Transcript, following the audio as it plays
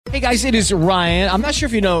Hey guys, it is Ryan. I'm not sure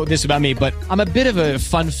if you know this about me, but I'm a bit of a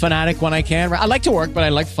fun fanatic when I can. I like to work, but I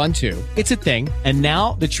like fun too. It's a thing. And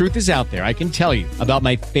now the truth is out there. I can tell you about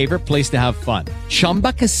my favorite place to have fun.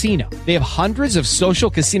 Chumba Casino. They have hundreds of social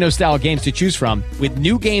casino style games to choose from with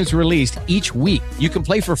new games released each week. You can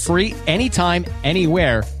play for free anytime,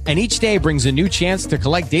 anywhere. And each day brings a new chance to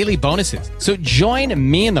collect daily bonuses. So join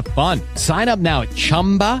me in the fun. Sign up now at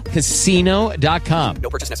ChumbaCasino.com. No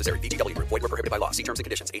purchase necessary. VGW. Void where prohibited by law. See terms and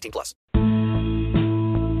conditions. 18+.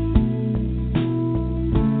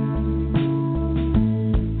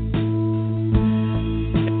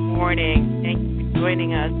 Good morning. Thank you for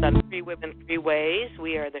joining us on Three Women, Three Ways.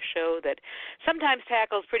 We are the show that sometimes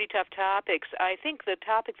tackles pretty tough topics. I think the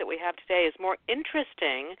topic that we have today is more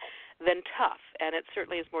interesting than tough, and it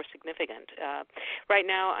certainly is more significant. Right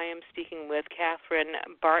now I am speaking with Katherine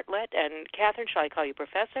Bartlett. And Katherine, shall I call you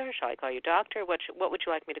professor? Shall I call you doctor? What would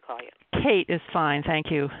you like me to call you? Kate is fine, thank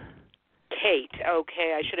you. Kate.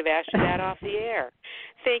 Okay, I should have asked you that off the air.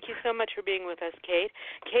 Thank you so much for being with us, Kate.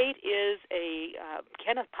 Kate is a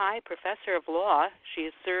Kenneth Pye Professor of Law. She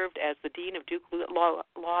has served as the Dean of Duke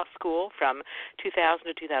Law School from 2000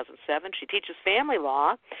 to 2007. She teaches family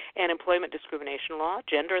law and employment discrimination law,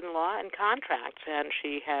 gender in the law, and contracts. And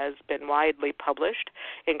she has been widely published,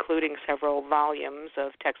 including several volumes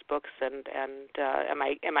of textbooks. And am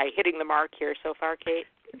I hitting the mark here so far, Kate?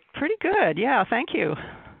 Pretty good, yeah, thank you.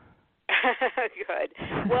 Good.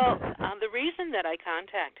 Well, the reason that I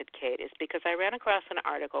contacted Kate is because I ran across an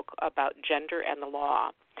article about gender and the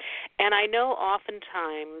law. And I know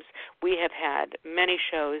oftentimes we have had many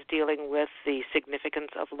shows dealing with the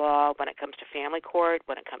significance of law when it comes to family court,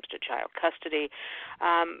 when it comes to child custody.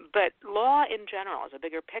 But law in general is a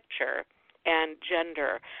bigger picture. And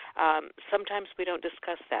gender, sometimes we don't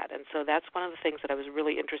discuss that. And so that's one of the things that I was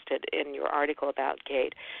really interested in your article about,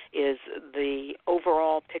 Kate, is the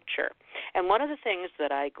overall picture. And one of the things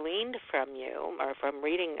that I gleaned from you, or from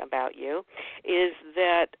reading about you, is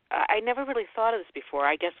that I never really thought of this before.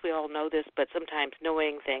 I guess we all know this, but sometimes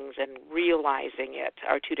knowing things and realizing it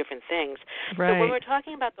are two different things. Right. So when we're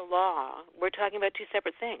talking about the law, we're talking about two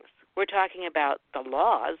separate things. We're talking about the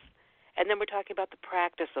laws, and then we're talking about the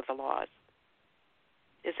practice of the laws.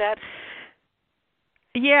 Is that?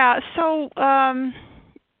 Yeah. So,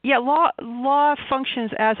 law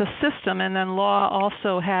functions as a system, and then law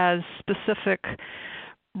also has specific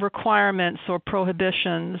requirements or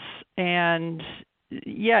prohibitions, and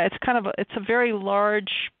it's it's a very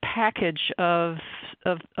large package of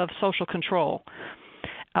social control.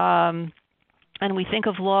 And we think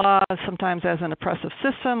of law sometimes as an oppressive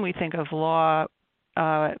system. We think of law.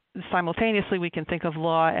 Simultaneously, we can think of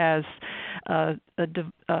law as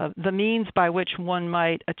the means by which one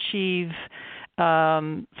might achieve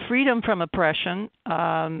freedom from oppression.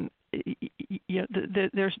 It's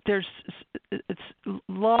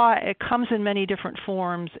law. It comes in many different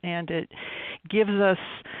forms, and it gives us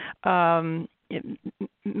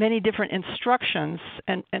many different instructions.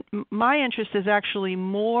 And my interest is actually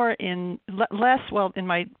more in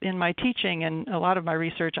in my teaching and a lot of my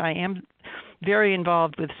research. I am very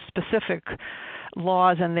involved with specific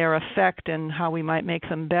laws and their effect and how we might make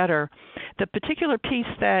them better. The particular piece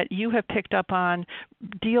that you have picked up on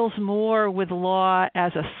deals more with law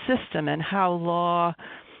as a system and how law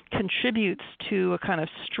contributes to a kind of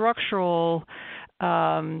structural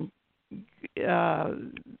a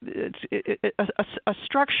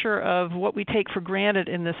structure of what we take for granted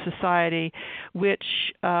in this society,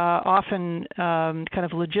 which often kind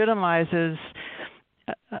of legitimizes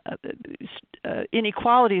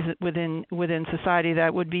inequalities within society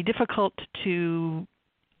that would be difficult to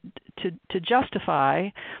justify,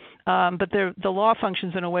 but the law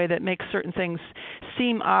functions in a way that makes certain things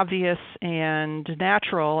seem obvious and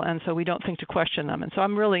natural, and so we don't think to question them. And so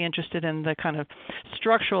I'm really interested in the kind of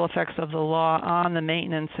structural effects of the law on the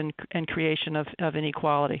maintenance and creation of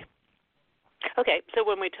inequality. Okay, so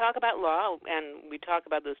when we talk about law and we talk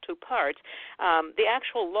about those two parts, the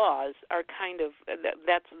actual laws are kind of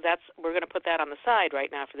that's we're going to put that on the side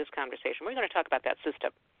right now for this conversation. We're going to talk about that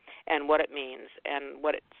system and what it means and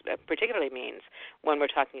what it particularly means when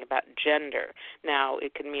we're talking about gender. Now,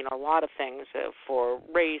 it can mean a lot of things for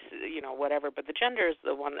race, whatever, but the gender is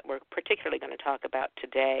the one that we're particularly going to talk about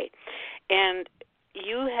today. And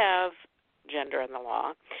you have gender in the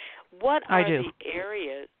law. What are the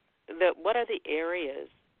areas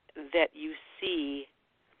that you see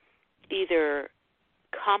either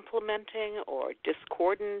complementing or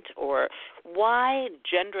discordant, or why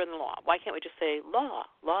gender in the law? Why can't we just say law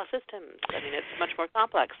systems? I mean, it's much more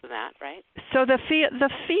complex than that, right? So the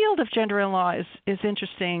field of gender in law is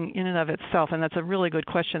interesting in and of itself, and that's a really good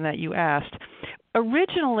question that you asked.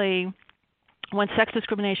 originally, when sex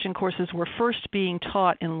discrimination courses were first being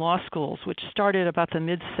taught in law schools, which started about the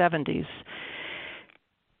mid-'70s,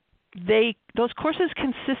 those courses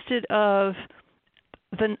consisted of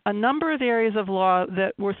a number of areas of law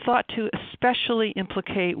that were thought to especially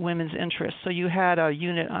implicate women's interests. So you had a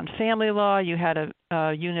unit on family law, you had a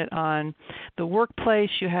unit on the workplace,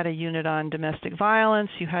 you had a unit on domestic violence,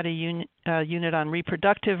 you had a unit on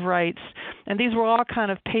reproductive rights, and these were all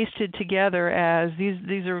kind of pasted together as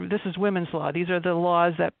this is women's law. These are the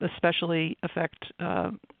laws that especially affect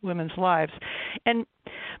women's lives. And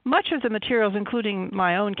much of the materials, including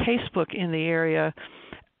my own casebook in the area,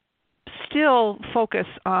 still focus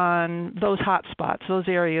on those hot spots, those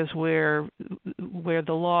areas where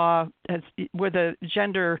the law where the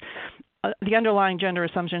underlying gender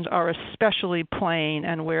assumptions are especially plain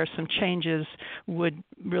and where some changes would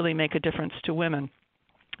really make a difference to women.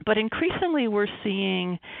 But increasingly we're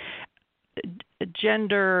seeing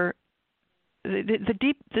gender.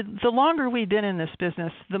 The longer we've been in this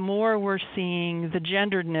business, the more we're seeing the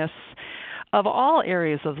genderedness of all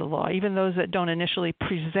areas of the law, even those that don't initially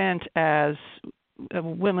present as a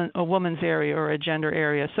woman's area or a gender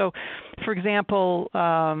area. So, for example,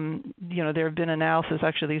 there have been analysis.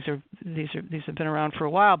 Actually, these have been around for a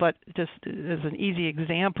while, but just as an easy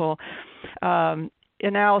example,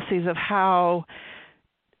 analyses of how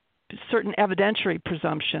certain evidentiary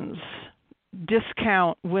presumptions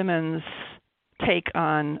discount women's take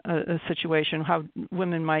on a situation, how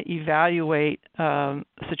women might evaluate a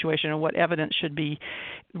situation, and what evidence should be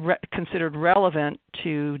considered relevant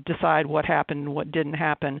to decide what happened and what didn't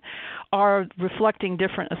happen, are reflecting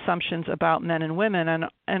different assumptions about men and women,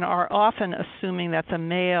 and are often assuming that the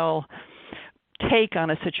male take on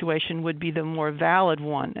a situation would be the more valid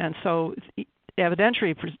one. And so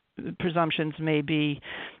evidentiary presumptions may be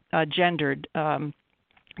gendered.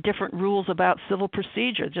 Different rules about civil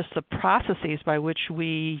procedure, just the processes by which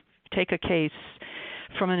we take a case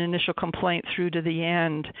from an initial complaint through to the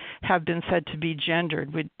end, have been said to be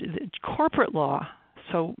gendered. Corporate law,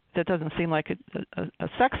 so that doesn't seem like a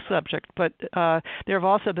sex subject, but there have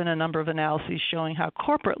also been a number of analyses showing how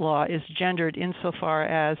corporate law is gendered insofar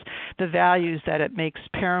as the values that it makes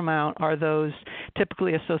paramount are those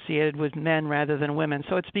typically associated with men rather than women.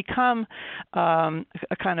 So it's become a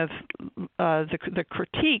kind of the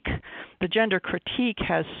critique, the gender critique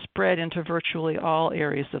has spread into virtually all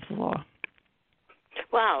areas of the law.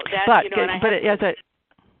 Wow, I'm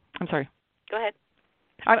sorry. Go ahead.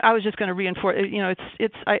 I was just going to reinforce.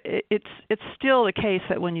 It's still the case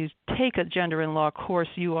that when you take a gender and law course,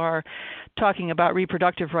 you are talking about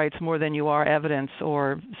reproductive rights more than you are evidence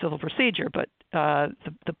or civil procedure. But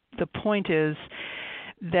the point is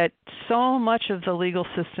that so much of the legal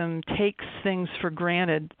system takes things for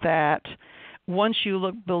granted that once you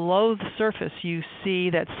look below the surface, you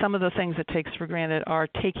see that some of the things it takes for granted are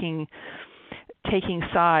taking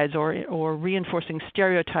sides or reinforcing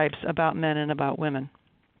stereotypes about men and about women.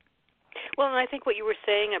 Well, and I think what you were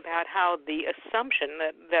saying about how the assumption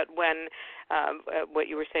that when what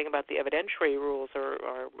you were saying about the evidentiary rules or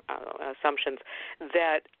assumptions,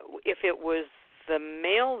 that if it was the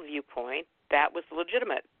male viewpoint, that was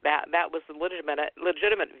legitimate. That was the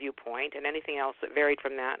legitimate viewpoint, and anything else that varied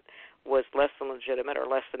from that was less than legitimate or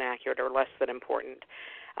less than accurate or less than important.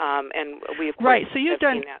 And we of course right. So you've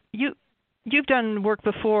done You've done work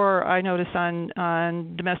before, I noticed,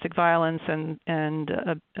 on domestic violence and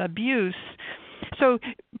abuse. So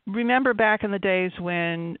remember back in the days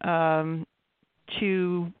when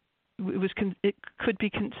it could be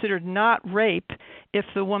considered not rape if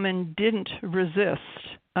the woman didn't resist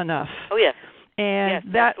enough. Oh yes. And yes,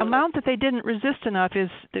 that absolutely. amount that they didn't resist enough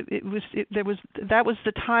that was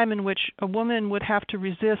the time in which a woman would have to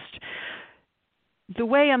resist the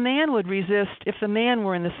way a man would resist if the man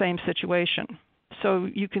were in the same situation. So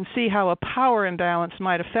you can see how a power imbalance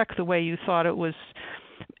might affect the way you thought it was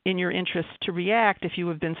in your interest to react if you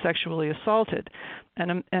have been sexually assaulted.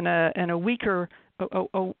 And a weaker,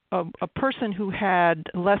 a person who had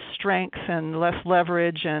less strength and less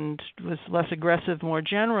leverage and was less aggressive more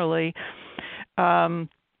generally,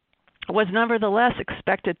 was nevertheless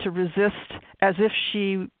expected to resist as if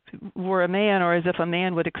she were a man, or as if a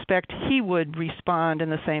man would expect he would respond in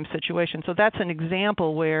the same situation. So that's an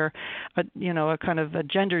example where a kind of a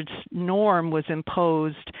gendered norm was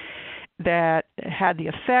imposed that had the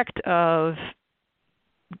effect of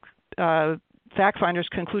fact finders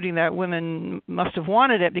concluding that women must have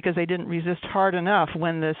wanted it because they didn't resist hard enough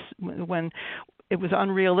when it was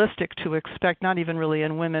unrealistic to expect, not even really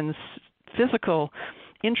in women's physical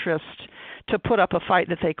interest, to put up a fight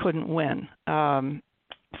that they couldn't win.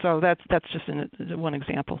 So that's just one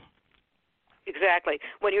example. Exactly.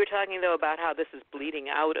 When you were talking, though, about how this is bleeding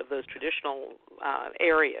out of those traditional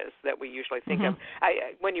areas that we usually think of,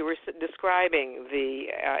 when you were describing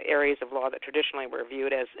the areas of law that traditionally were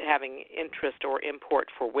viewed as having interest or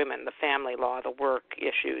import for women, the family law, the work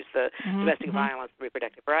issues, the domestic violence,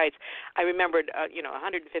 reproductive rights, I remembered,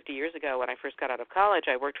 150 years ago when I first got out of college,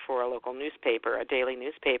 I worked for a local newspaper, a daily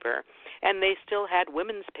newspaper, and they still had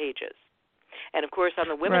women's pages. And, of course, on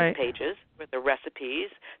the women's pages with the recipes,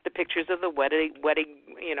 the pictures of the wedding,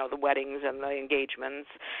 the weddings and the engagements,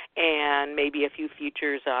 and maybe a few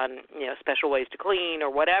features on, special ways to clean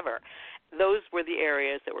or whatever. Those were the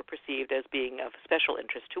areas that were perceived as being of special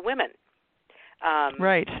interest to women.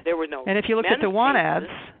 There were no. And if you looked at the want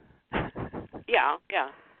ads. Yeah.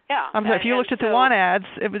 I'm sorry, if you looked at the want ads,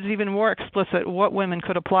 it was even more explicit what women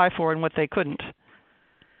could apply for and what they couldn't.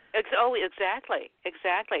 Exactly.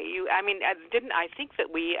 I think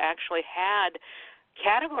that we actually had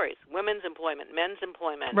categories: women's employment, men's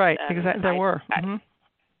employment. Right. Exactly. There were.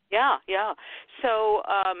 Yeah. So,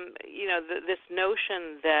 this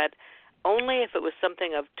notion that only if it was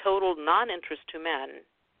something of total non-interest to men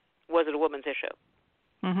was it a woman's issue.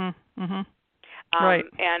 Right.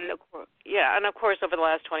 And of course, over the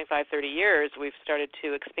last 25, 30 years, we've started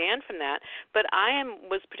to expand from that. But I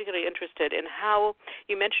was particularly interested in how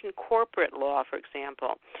you mentioned corporate law, for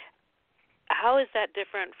example. How is that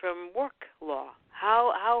different from work law?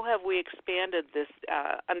 How have we expanded this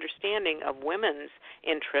understanding of women's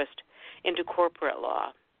interest into corporate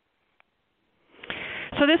law?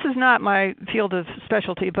 So this is not my field of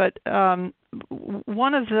specialty, but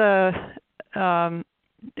one of the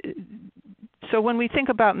so when we think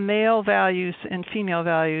about male values and female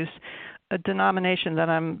values, a denomination that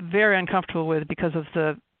I'm very uncomfortable with because of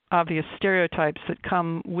the obvious stereotypes that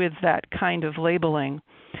come with that kind of labeling,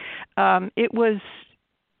 it was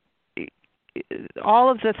all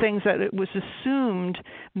of the things that it was assumed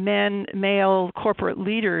male corporate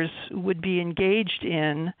leaders would be engaged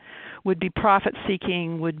in, would be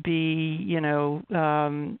profit-seeking, would be,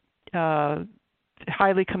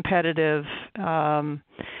 highly competitive,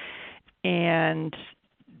 and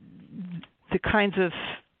the kinds of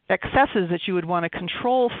excesses that you would want to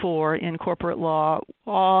control for in corporate law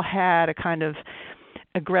all had a kind of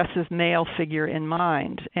aggressive male figure in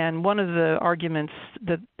mind. And one of the arguments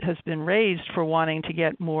that has been raised for wanting to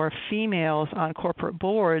get more females on corporate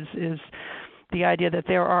boards is the idea that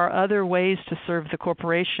there are other ways to serve the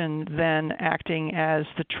corporation than acting as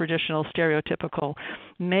the traditional stereotypical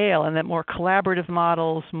male, and that more collaborative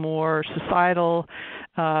models, more societal,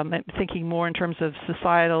 thinking more in terms of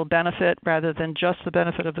societal benefit rather than just the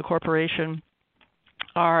benefit of the corporation,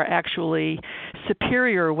 are actually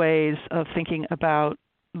superior ways of thinking about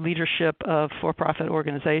leadership of for-profit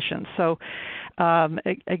organizations. So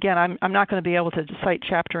again, I'm not going to be able to cite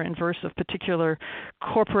chapter and verse of particular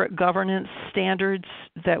corporate governance standards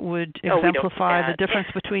that would exemplify the difference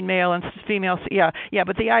between male and female. Yeah,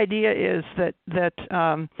 but the idea is that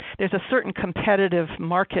there's a certain competitive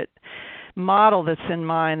market model that's in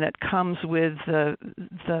mind that comes with the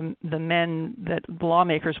men that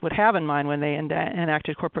lawmakers would have in mind when they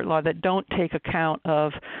enacted corporate law that don't take account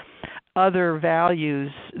of other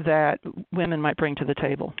values that women might bring to the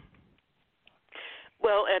table.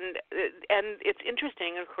 Well, and it's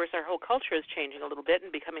interesting. Of course, our whole culture is changing a little bit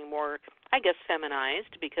and becoming more, I guess,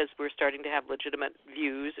 feminized because we're starting to have legitimate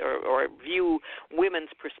views or view women's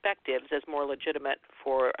perspectives as more legitimate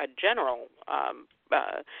for a general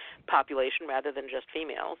population rather than just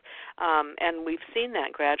females. And we've seen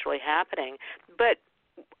that gradually happening. But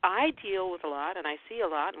I deal with a lot, and I see a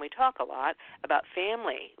lot, and we talk a lot about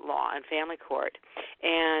family law and family court.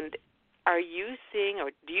 And are you seeing,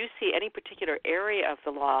 or do you see any particular area of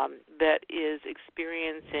the law that is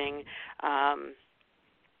experiencing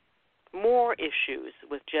more issues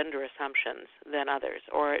with gender assumptions than others,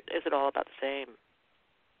 or is it all about the same?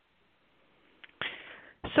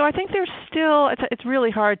 So I think there's still, it's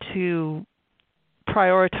really hard to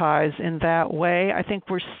prioritize in that way. I think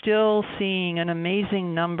we're still seeing an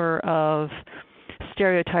amazing number of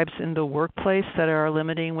stereotypes in the workplace that are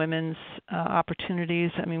limiting women's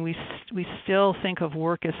opportunities. I mean, we still think of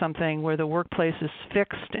work as something where the workplace is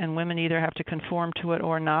fixed and women either have to conform to it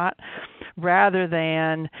or not, rather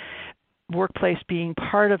than workplace being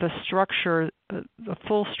part of a structure, a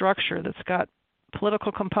full structure that's got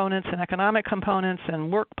political components and economic components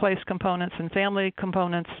and workplace components and family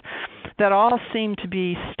components that all seem to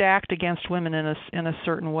be stacked against women in a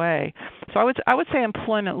certain way. So I would say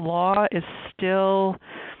employment law is still,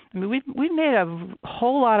 I mean, we've made a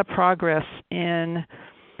whole lot of progress in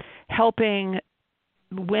helping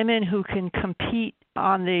women who can compete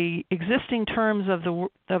on the existing terms of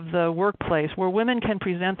the workplace, where women can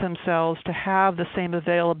present themselves to have the same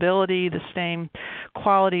availability, the same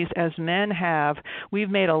qualities as men have, we've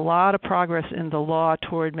made a lot of progress in the law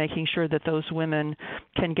toward making sure that those women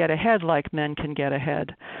can get ahead like men can get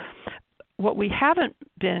ahead. What we haven't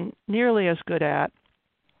been nearly as good at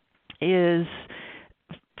is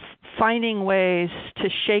finding ways to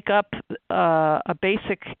shake up a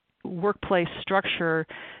basic workplace structure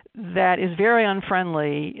that is very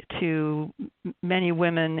unfriendly to many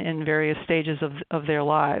women in various stages of their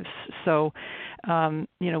lives. So,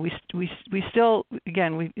 we still,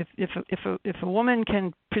 again, if a woman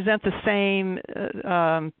can present the same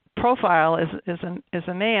profile as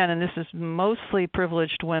a man, and this is mostly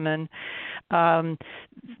privileged women, a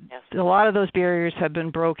lot of those barriers have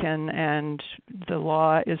been broken, and the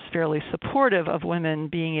law is fairly supportive of women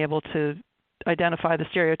being able to identify the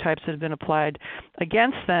stereotypes that have been applied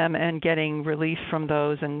against them and getting relief from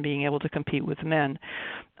those and being able to compete with men.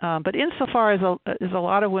 But insofar as a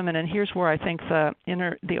lot of women, and here's where I think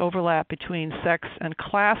the overlap between sex and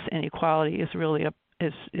class inequality is really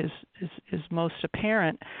is most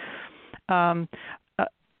apparent. A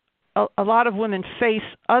lot of women face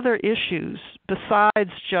other issues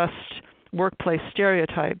besides just workplace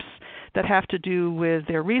stereotypes that have to do with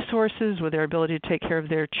their resources, with their ability to take care of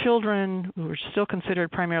their children, who are still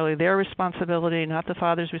considered primarily their responsibility, not the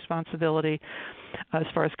father's responsibility, as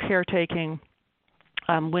far as caretaking.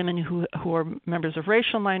 Women who are members of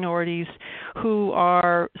racial minorities, who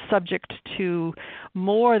are subject to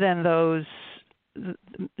more than those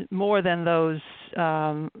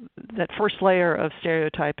that first layer of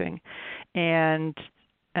stereotyping, and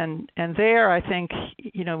there, I think,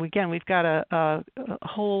 again, we've got a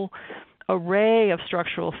whole array of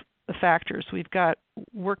structural factors. We've got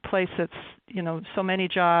workplace that's, so many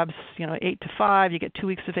jobs, 8 to 5, you get 2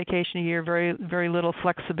 weeks of vacation a year, very, very little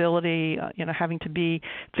flexibility, having to be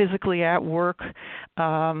physically at work.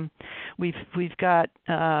 We've got,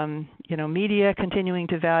 media continuing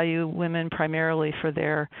to value women primarily for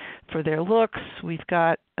their looks. We've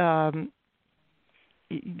got,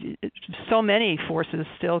 so many forces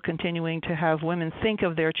still continuing to have women think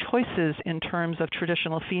of their choices in terms of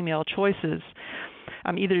traditional female choices,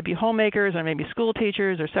 either to be homemakers or maybe school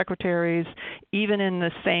teachers or secretaries, even in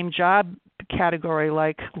the same job category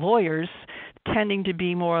like lawyers, tending to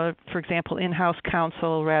be more, for example, in-house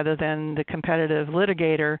counsel rather than the competitive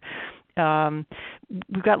litigator.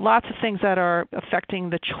 We've got lots of things that are affecting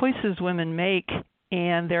the choices women make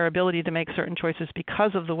and their ability to make certain choices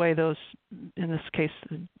because of the way those, in this case,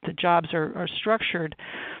 the jobs are structured,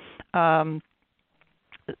 that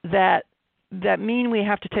mean we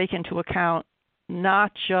have to take into account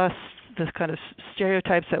not just the kind of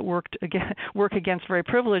stereotypes that work against very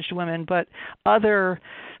privileged women, but other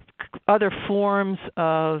forms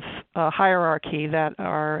of hierarchy that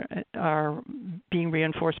are being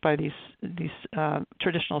reinforced by these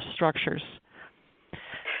traditional structures.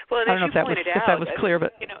 Well, I don't know if that was clear,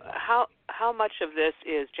 but how much of this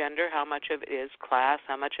is gender, how much of it is class,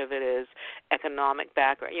 how much of it is economic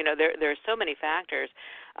background? There are so many factors.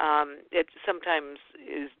 It sometimes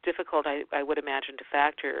is difficult, I would imagine, to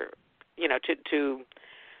factor, to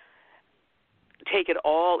take it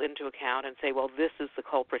all into account and say, well, this is the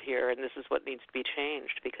culprit here, and this is what needs to be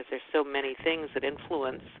changed, because there's so many things that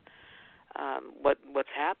influence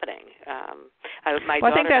what's happening. I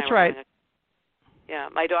think that's right. Yeah,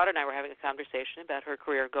 my daughter and I were having a conversation about her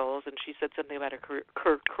career goals, and she said something about her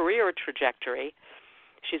career trajectory.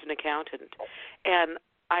 She's an accountant. And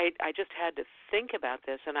I just had to think about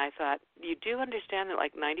this, and I thought, you do understand that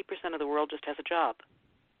like 90% of the world just has a job.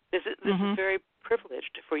 This is very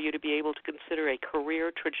privileged for you to be able to consider a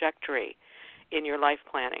career trajectory in your life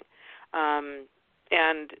planning.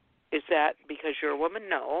 And is that because you're a woman?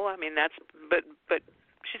 No. I mean, but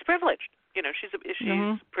she's privileged. She's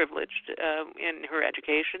privileged in her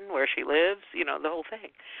education, where she lives, the whole thing.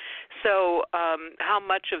 So how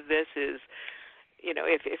much of this is,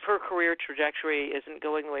 if her career trajectory isn't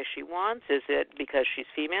going the way she wants, is it because she's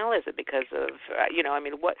female? Is it because of,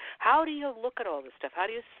 how do you look at all this stuff? How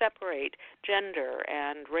do you separate gender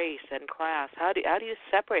and race and class? How do you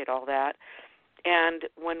separate all that? And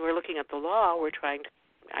when we're looking at the law, we're trying to,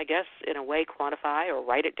 I guess, in a way, quantify or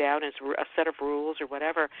write it down as a set of rules or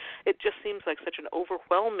whatever. It just seems like such an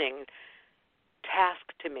overwhelming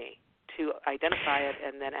task to me to identify it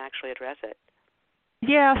and then actually address it.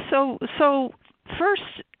 Yeah, so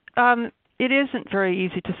first, it isn't very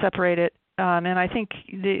easy to separate it, and I think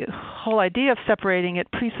the whole idea of separating it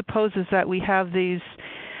presupposes that we have these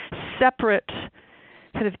separate,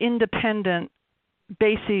 kind of independent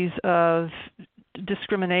bases of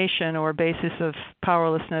discrimination or basis of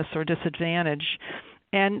powerlessness or disadvantage.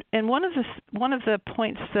 And one of the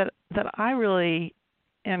points that I really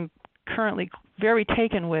am currently very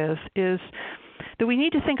taken with is that we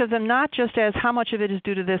need to think of them not just as how much of it is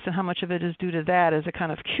due to this and how much of it is due to that as a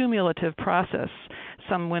kind of cumulative process,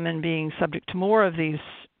 some women being subject to more of these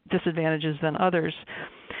disadvantages than others.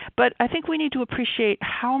 But I think we need to appreciate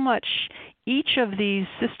how much each of these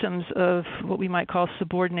systems of what we might call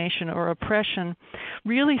subordination or oppression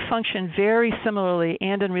really function very similarly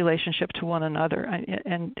and in relationship to one another.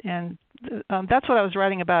 And that's what I was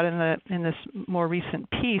writing about in this more recent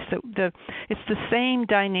piece. That it's the same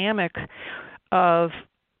dynamic of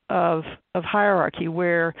hierarchy,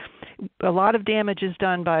 where a lot of damage is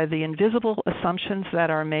done by the invisible assumptions that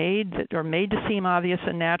are made to seem obvious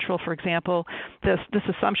and natural. For example, this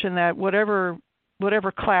assumption that whatever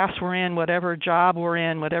class we're in, whatever job we're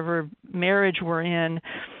in, whatever marriage we're in,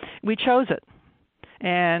 we chose it.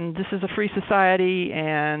 And this is a free society,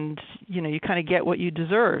 and you kind of get what you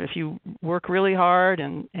deserve. If you work really hard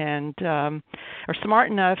and are smart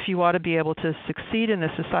enough, you ought to be able to succeed in this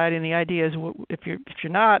society. And the idea is, if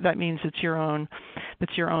you're not, that means it's your own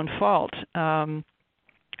fault. And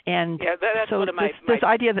that's so one of my this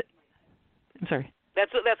idea that I'm sorry.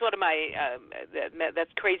 That's one of my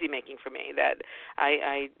that's crazy making for me. That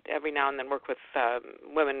I every now and then work with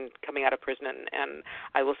women coming out of prison, and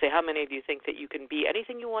I will say, how many of you think that you can be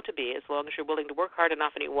anything you want to be as long as you're willing to work hard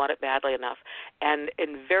enough and you want it badly enough? And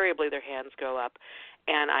invariably their hands go up.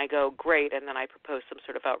 And I go, great, and then I propose some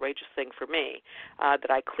sort of outrageous thing for me that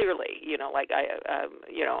I clearly,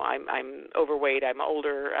 I'm overweight, I'm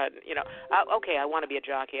older, okay, I want to be a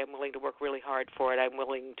jockey, I'm willing to work really hard for it, I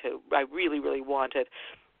really, really want it.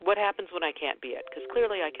 What happens when I can't be it? Because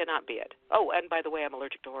clearly I cannot be it. Oh, and by the way, I'm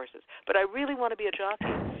allergic to horses, but I really want to be a jockey.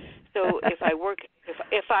 So if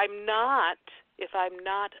I'm not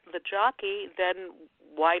the jockey, then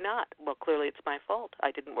why not? Well, clearly it's my fault.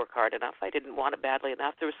 I didn't work hard enough. I didn't want it badly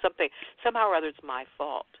enough. There was something, somehow or other, it's my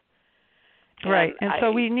fault. Right, and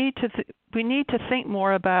so we need to think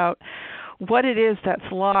more about what it is that's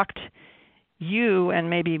locked you, and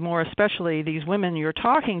maybe more especially these women you're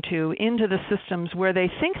talking to, into the systems where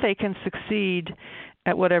they think they can succeed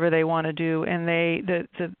at whatever they want to do, and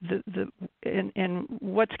and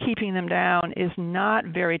what's keeping them down is not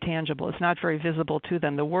very tangible. It's not very visible to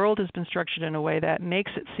them. The world has been structured in a way that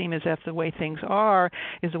makes it seem as if the way things are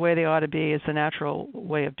is the way they ought to be, is the natural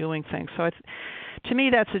way of doing things. So to me,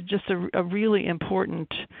 that's just a really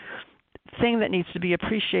important thing that needs to be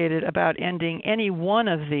appreciated about ending any one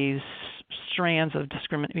of these strands of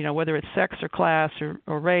discrimination, whether it's sex or class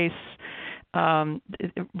or race.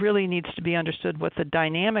 It really needs to be understood what the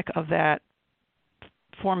dynamic of that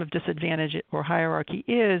form of disadvantage or hierarchy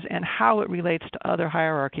is, and how it relates to other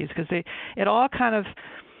hierarchies, because it all kind of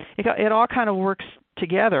works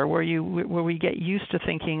together, where we get used to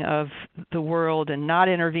thinking of the world and not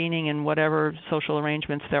intervening in whatever social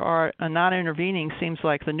arrangements there are. Not intervening seems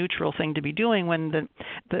like the neutral thing to be doing, when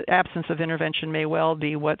the absence of intervention may well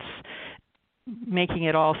be what's making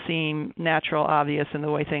it all seem natural, obvious, and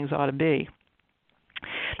the way things ought to be.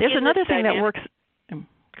 There's another thing that works. Go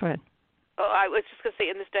ahead. Oh, I was just going to say,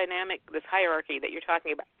 in this dynamic, this hierarchy that you're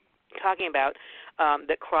talking about,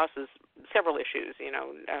 that crosses several issues,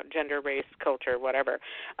 gender, race, culture, whatever.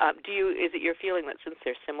 Is it your feeling that since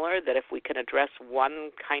they're similar, that if we can address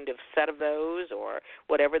one kind of set of those or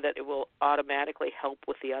whatever, that it will automatically help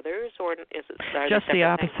with the others, or is it just the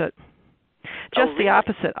opposite? Things? Just the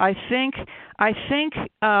opposite. I think.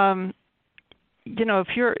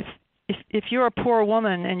 If you're a poor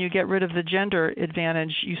woman and you get rid of the gender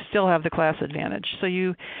advantage, you still have the class advantage. So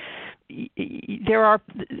there are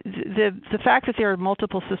the fact that there are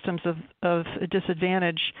multiple systems of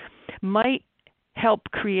disadvantage might help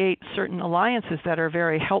create certain alliances that are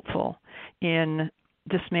very helpful in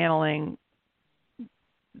dismantling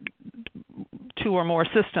two or more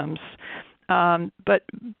systems. But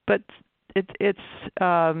it's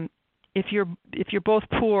if you're both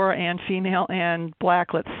poor and female and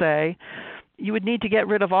black, let's say, you would need to get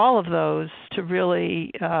rid of all of those to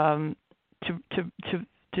really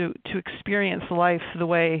to experience life the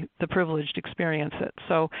way the privileged experience it.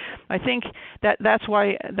 So I think that's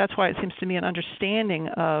why it seems to me an understanding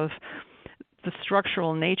of the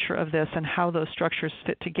structural nature of this and how those structures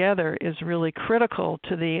fit together is really critical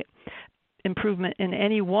to the improvement in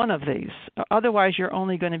any one of these. Otherwise, you're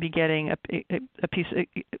only going to be getting a piece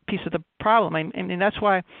of the problem. I mean, that's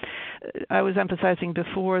why I was emphasizing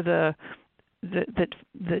before that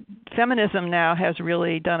feminism now has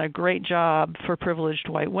really done a great job for privileged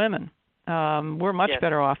white women. We're much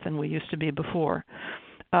better off than we used to be before.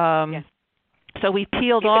 Yes. So we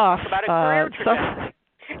peeled off. About a career trajectory.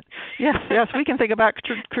 Yes, we can think about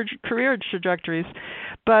career trajectories,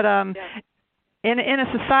 but in a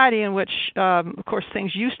society in which, of course,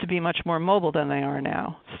 things used to be much more mobile than they are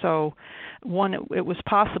now. So, it was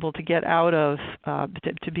possible to get out of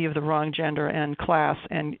to be of the wrong gender and class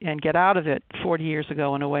and get out of it 40 years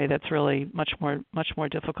ago in a way that's really much more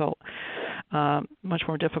difficult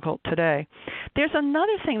today. There's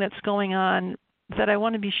another thing that's going on that I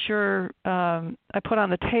want to be sure I put on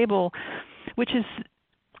the table, which is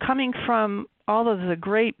coming from all of the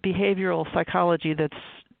great behavioral psychology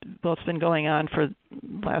it's been going on for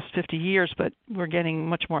the last 50 years, but we're getting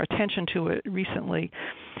much more attention to it recently,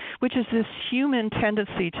 which is this human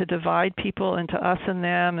tendency to divide people into us and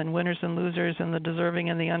them and winners and losers and the deserving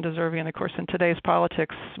and the undeserving. And, of course, in today's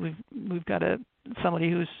politics, we've got somebody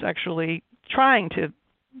who's actually trying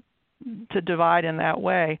to divide in that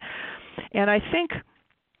way. And I think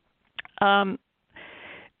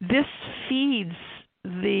this feeds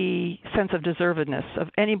the sense of deservedness of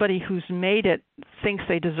anybody who's made it thinks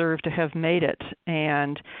they deserve to have made it,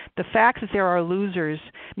 and the fact that there are losers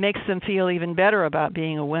makes them feel even better about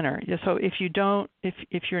being a winner. So if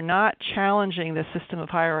you're not challenging the system of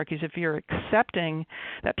hierarchies, if you're accepting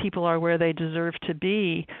that people are where they deserve to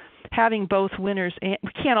be, having both winners, and we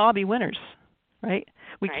can't all be winners, right?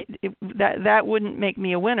 That wouldn't make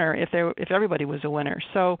me a winner if everybody was a winner.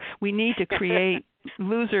 So we need to create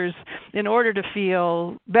losers in order to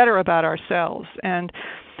feel better about ourselves. And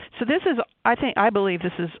so I believe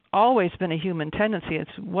this has always been a human tendency.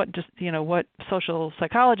 It's what social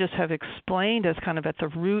psychologists have explained as kind of at the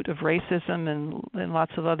root of racism and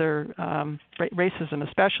lots of other racism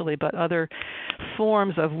especially, but other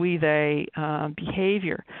forms of we/they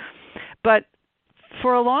behavior. But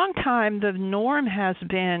for a long time, the norm has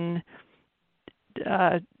been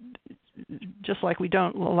just like we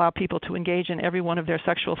don't allow people to engage in every one of their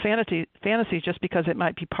sexual fantasies just because it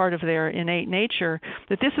might be part of their innate nature,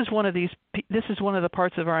 that this is one of the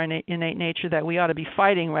parts of our innate nature that we ought to be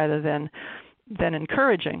fighting rather than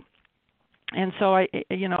encouraging. And so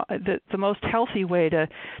the most healthy way to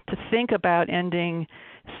think about ending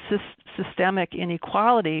systemic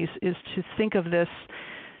inequalities is to think of this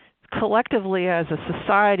collectively as a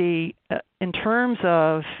society in terms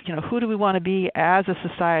of, who do we want to be as a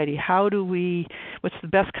society? What's the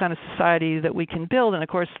best kind of society that we can build? And of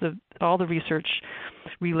course, all the research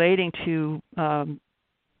relating to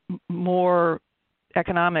more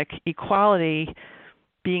economic equality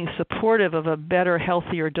being supportive of a better,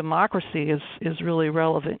 healthier democracy is really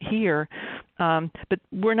relevant here. But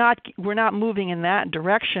we're not moving in that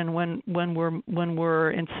direction when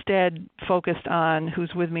we're instead focused on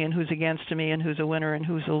who's with me and who's against me and who's a winner and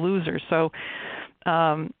who's a loser. So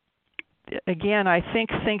again, I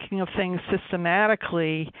think thinking of things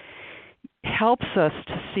systematically helps us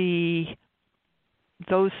to see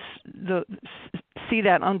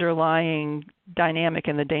that underlying dynamic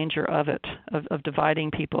and the danger of it, of dividing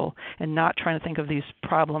people and not trying to think of these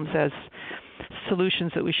problems as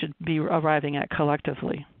solutions that we should be arriving at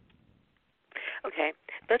collectively. Okay,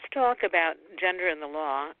 let's talk about gender in the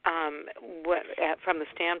law from the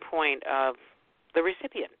standpoint of the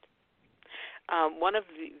recipient. One of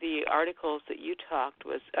the articles that you talked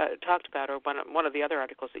about, or one of the other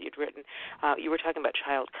articles that you'd written, you were talking about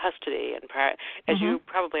child custody, and as you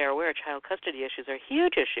probably are aware, child custody issues are a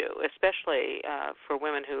huge issue, especially for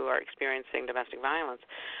women who are experiencing domestic violence.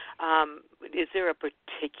 Is there a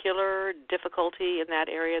particular difficulty in that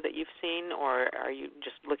area that you've seen, or are you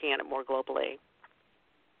just looking at it more globally?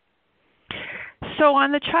 So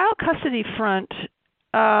on the child custody front,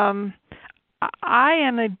 I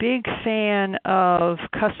am a big fan of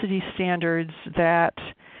custody standards that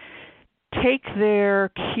take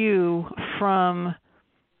their cue from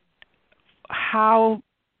how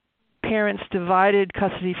parents divided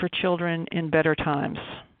custody for children in better times.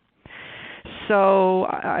 So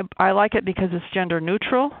I like it because it's gender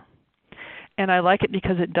neutral, and I like it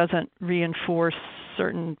because it doesn't reinforce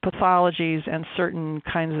certain pathologies and certain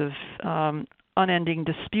kinds of unending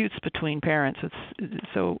disputes between parents.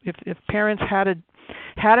 So if parents had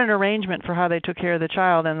an arrangement for how they took care of the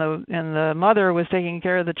child, and the mother was taking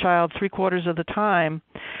care of the child 3/4 of the time,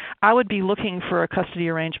 I would be looking for a custody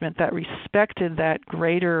arrangement that respected that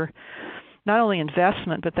greater, not only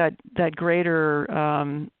investment, but that greater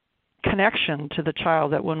connection to the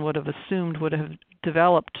child that one would have assumed would have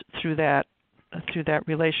developed through that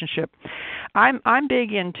relationship. I'm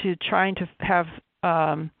big into trying to have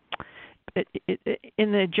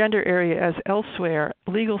in the gender area as elsewhere,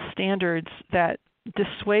 legal standards that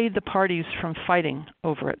dissuade the parties from fighting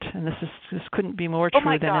over it, and this couldn't be more true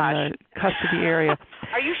than in the custody area.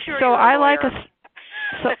 Are you sure? So I like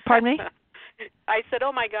pardon me? I said,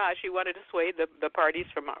 "Oh my gosh, you want to dissuade the parties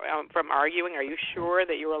from arguing? Are you sure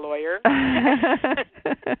that you're a lawyer?"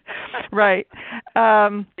 Right.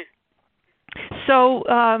 So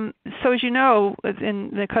as you know,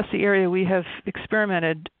 in the custody area, we have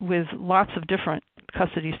experimented with lots of different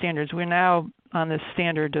custody standards. We're now on this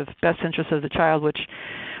standard of best interest of the child, which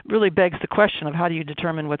really begs the question of how do you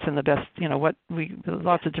determine what's in the best,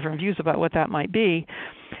 lots of different views about what that might be.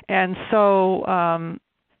 And so,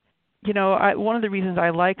 one of the reasons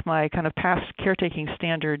I like my kind of past caretaking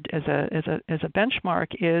standard as a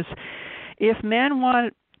benchmark is if men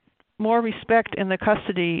want more respect in the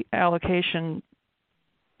custody allocation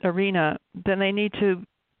arena, then they need to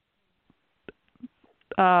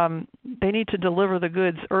deliver the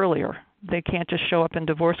goods earlier. They can't just show up in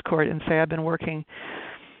divorce court and say, I've been working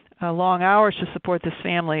long hours to support this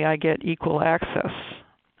family, I get equal access.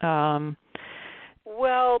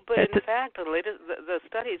 Well, but in fact, the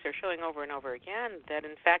studies are showing over and over again that,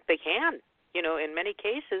 in fact, they can. In many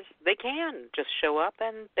cases, they can just show up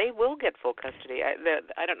and they will get full custody.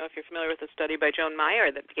 I don't know if you're familiar with the study by Joan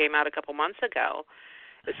Meyer that came out a couple months ago.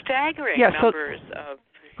 Staggering numbers of...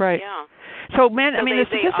 Right. Yeah. So men, the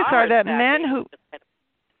statistics are that men who...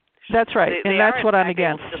 That's right, and that's what I'm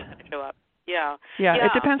against. Yeah.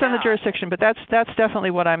 It depends on the jurisdiction, but that's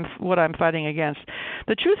definitely what I'm fighting against.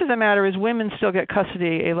 The truth of the matter is, women still get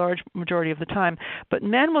custody a large majority of the time, but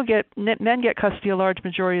men get custody a large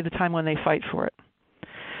majority of the time when they fight for it.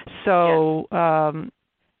 So,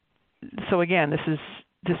 so again, this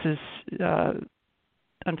is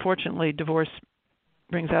unfortunately, divorce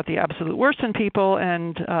brings out the absolute worst in people,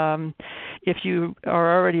 and if you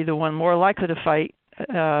are already the one more likely to fight,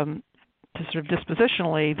 to sort of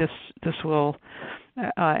dispositionally, this will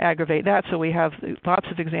aggravate that. So we have lots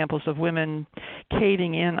of examples of women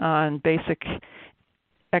caving in on basic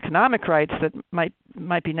economic rights that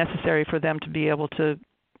might be necessary for them to be able to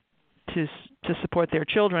support their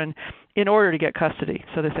children in order to get custody.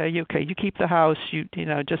 So they say, okay, you keep the house,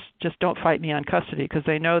 just don't fight me on custody, because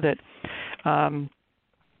they know that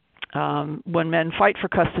when men fight for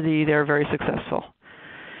custody, they're very successful.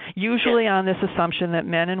 Usually on this assumption that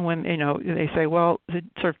men and women, they say, well, they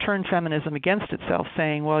sort of turn feminism against itself,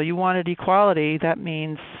 saying, well, you wanted equality, that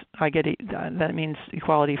means that means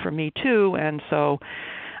equality for me too, and so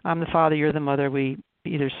I'm the father, you're the mother. We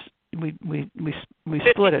either we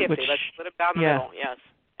split it, 50-50. Let's split it down the middle. Yes.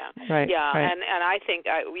 Yeah. Right. Yeah, right. and I think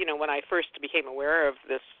when I first became aware of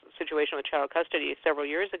this situation with child custody several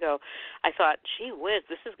years ago, I thought, gee whiz,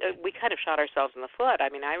 we kind of shot ourselves in the foot. I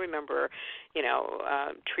mean, I remember,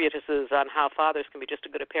 treatises on how fathers can be just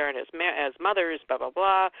as good a parent as mothers, blah, blah,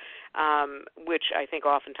 blah, which I think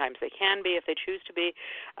oftentimes they can be if they choose to be.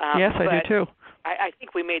 Yes, I do too. I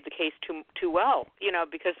think we made the case too well,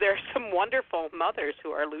 because there are some wonderful mothers who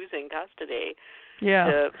are losing custody. Yeah.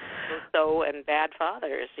 To so and bad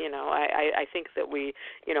fathers, I think that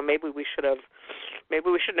maybe we shouldn't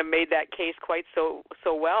have made that case quite so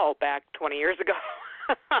well back 20 years ago.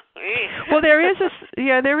 Well, there is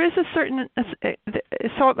a certain.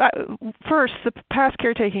 So first, the past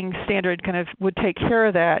caretaking standard kind of would take care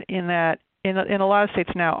of that. In a lot of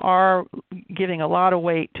states now are giving a lot of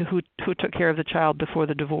weight to who took care of the child before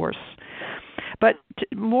the divorce. But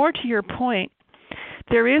more to your point,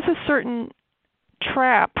 there is a certain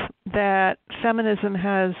trap that feminism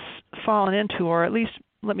has fallen into, or at least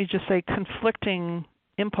let me just say conflicting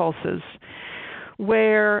impulses,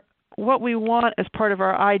 where what we want as part of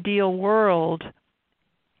our ideal world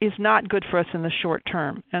is not good for us in the short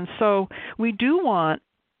term. And so we do want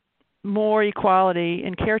more equality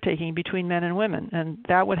in caretaking between men and women, and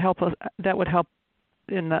that would help us. That would help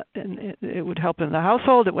it would help in the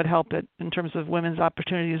household. It would help it in terms of women's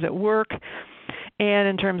opportunities at work, and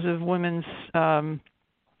in terms of women's,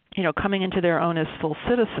 coming into their own as full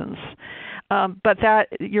citizens. But that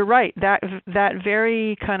you're right. That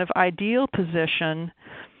very kind of ideal position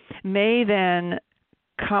may then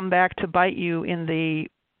come back to bite you in the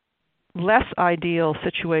less ideal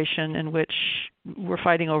situation in which we're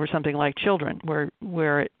fighting over something like children,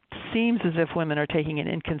 where it seems as if women are taking an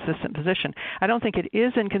inconsistent position. I don't think it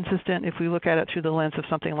is inconsistent if we look at it through the lens of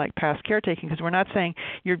something like past caretaking, because we're not saying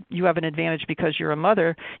you have an advantage because you're a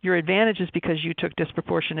mother. Your advantage is because you took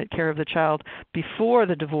disproportionate care of the child before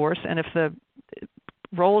the divorce, and if the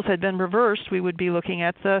roles had been reversed, we would be looking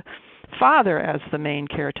at the father as the main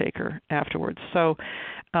caretaker afterwards. So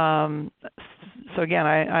again,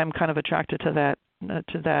 I'm kind of attracted to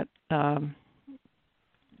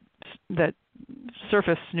that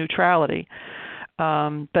surface neutrality.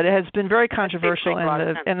 But it has been very controversial,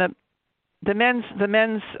 and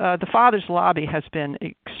the fathers' lobby has been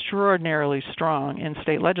extraordinarily strong in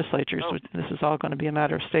state legislatures. Oh. This is all going to be a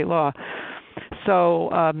matter of state law. So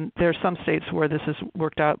there are some states where this has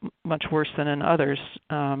worked out much worse than in others.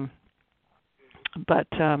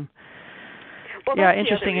 Yeah,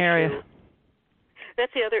 interesting area.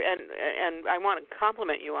 That's the other, and I want to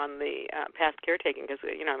compliment you on the past caretaking because,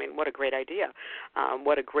 what a great idea.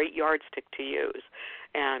 What a great yardstick to use.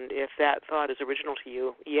 And if that thought is original to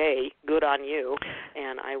you, yay, good on you.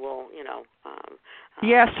 And I will,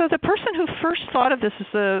 Yeah, so the person who first thought of this is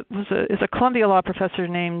a Columbia law professor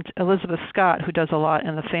named Elizabeth Scott, who does a lot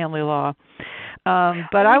in the family law.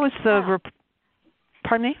 But I was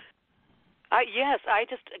pardon me? Yes, I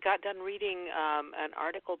just got done reading an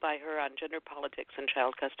article by her on gender politics and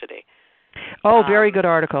child custody. Oh, very good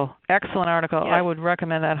article. Excellent article. Yes. I would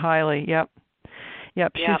recommend that highly. Yep.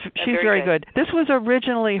 She's very good. This was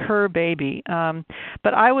originally her baby,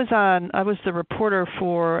 but I was the reporter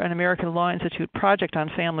for an American Law Institute project on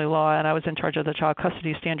family law, and I was in charge of the child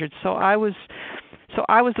custody standards. So I was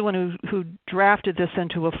the one who drafted this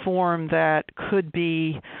into a form that could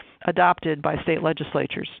be adopted by state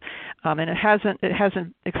legislatures, and it hasn't,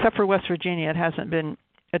 except for West Virginia, it hasn't been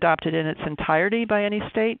adopted in its entirety by any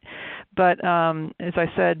state. But as I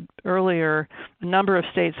said earlier, a number of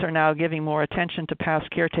states are now giving more attention to past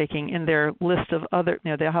caretaking in their list of other,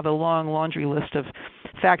 they'll have a long laundry list of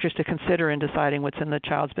factors to consider in deciding what's in the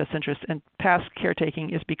child's best interest. And past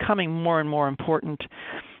caretaking is becoming more and more important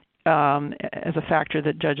as a factor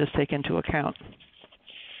that judges take into account.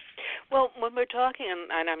 Well, when we're talking,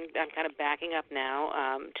 and I'm kind of backing up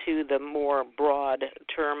now to the more broad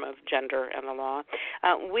term of gender and the law,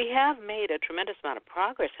 we have made a tremendous amount of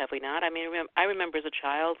progress, have we not? I mean, I remember as a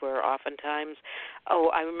child where oftentimes,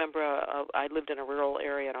 I lived in a rural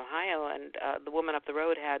area in Ohio, and the woman up the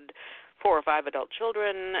road had 4 or 5 adult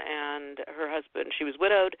children, and her husband, she was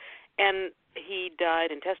widowed, and he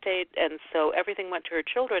died intestate, and so everything went to her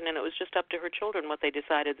children, and it was just up to her children what they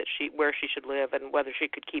decided where she should live and whether she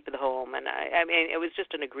could keep the home. And I mean, it was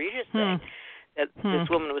just an egregious thing that this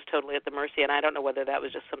woman was totally at the mercy, and I don't know whether that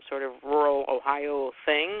was just some sort of rural Ohio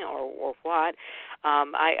thing or what.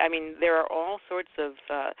 I mean, there are all sorts of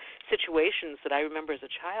situations that I remember as a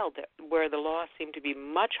child where the law seemed to be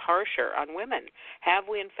much harsher on women. Have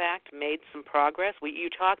we, in fact, made some progress? You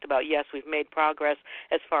talked about, yes, we've made progress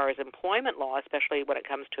as far as employment law, especially when it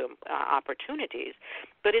comes to opportunities.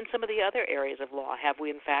 But in some of the other areas of law, have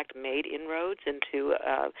we, in fact, made inroads into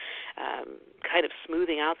kind of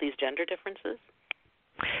smoothing out these gender differences?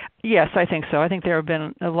 Yes, I think so. I think there have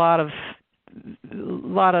been a lot of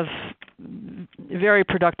very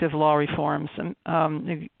productive law reforms. And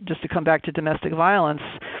just to come back to domestic violence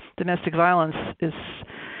is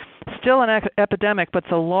still an epidemic, but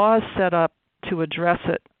the laws set up to address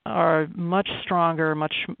it are much stronger,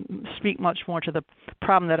 speak much more to the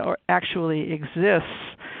problem that actually exists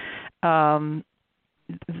than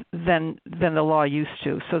the law used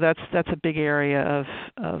to. So that's a big area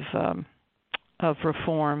of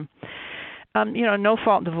reform.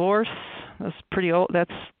 No-fault divorce. That's pretty old.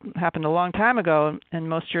 That's happened a long time ago in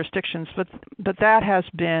most jurisdictions, but that has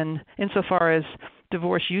been, insofar as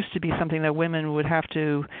divorce used to be something that women would have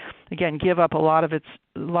to, again, give up a lot of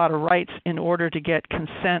rights in order to get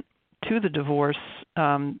consent to the divorce.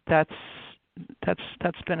 That's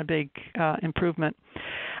been a big improvement.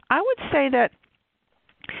 I would say that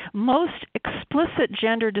most explicit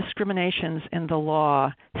gender discriminations in the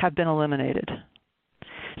law have been eliminated.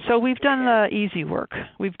 So we've done the easy work.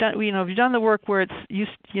 We've done the work where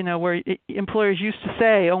employers used to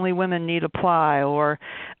say only women need apply, or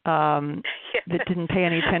that didn't pay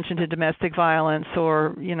any attention to domestic violence,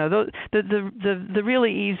 or the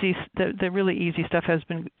really easy stuff has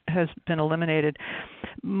been eliminated.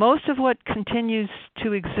 Most of what continues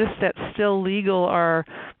to exist that's still legal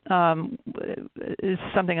is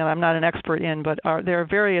something that I'm not an expert in, but there are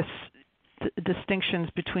various distinctions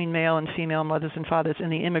between male and female mothers and fathers in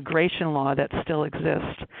the immigration law that still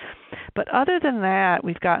exist. But other than that,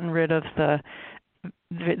 we've gotten rid of the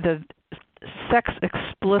sex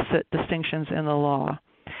explicit distinctions in the law.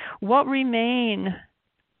 What remain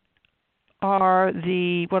are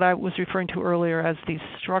what I was referring to earlier as these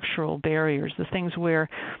structural barriers, the things where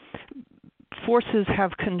forces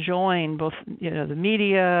have conjoined, both the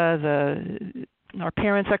media, our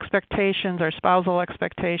parents' expectations, our spousal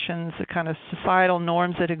expectations, the kind of societal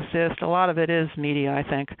norms that exist. A lot of it is media, I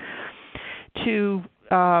think, to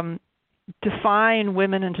define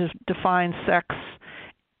women and to define sex,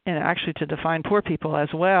 and actually to define poor people as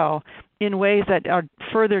well, in ways that are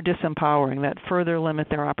further disempowering, that further limit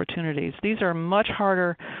their opportunities. These are much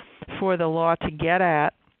harder for the law to get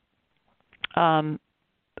at. They're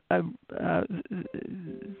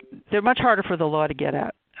much harder for the law to get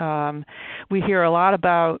at. We hear a lot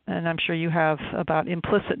about, and I'm sure you have, about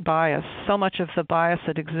implicit bias. So much of the bias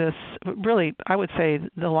that exists, really, I would say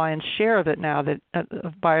the lion's share of it now,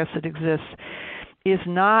 of bias that exists, is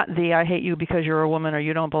not the "I hate you because you're a woman" or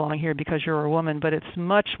 "you don't belong here because you're a woman," but it's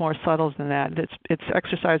much more subtle than that. It's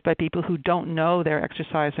exercised by people who don't know they're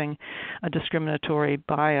exercising a discriminatory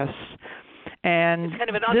bias. And it's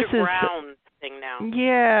kind of an underground thing now.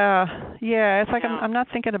 Yeah. It's like I'm not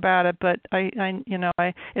thinking about it, but I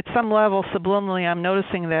at some level subliminally I'm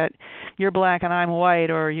noticing that you're black and I'm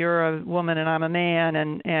white, or you're a woman and I'm a man,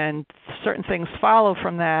 and certain things follow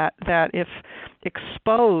from that if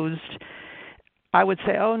exposed, I would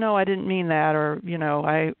say, "Oh no, I didn't mean that," or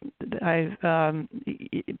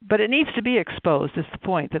but it needs to be exposed. Is the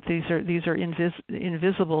point, that these are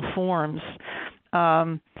invisible forms.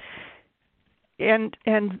 And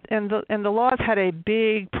the law's had a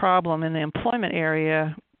big problem in the employment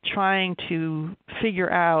area trying to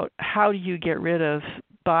figure out how do you get rid of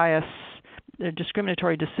bias,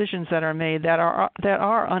 discriminatory decisions that are made that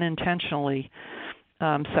are unintentionally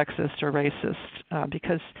sexist or racist,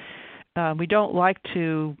 because we don't like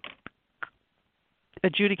to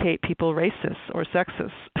adjudicate people racist or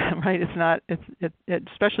sexist, right? It's not,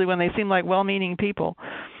 especially when they seem like well-meaning people.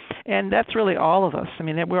 And that's really all of us. I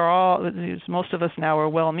mean, most of us now are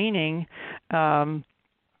well-meaning, and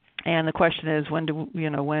the question is, when do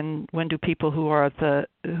people who are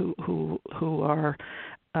who are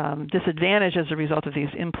disadvantaged as a result of these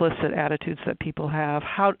implicit attitudes that people have,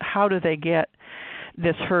 how do they get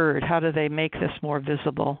this heard? How do they make this more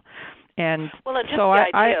visible? And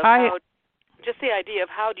just the idea of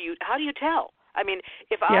how do you tell? I mean,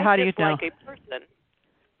 if I dislike a person,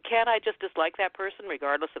 can I just dislike that person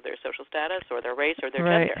regardless of their social status or their race or their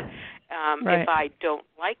gender? If I don't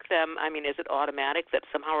like them, I mean, is it automatic that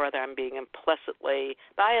somehow or other I'm being implicitly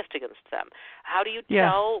biased against them? How do you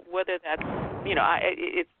tell whether that's,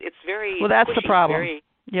 it's very well, that's pushy, the problem.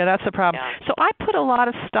 That's the problem. Yeah. So I put a lot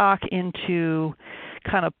of stock into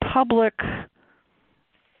kind of public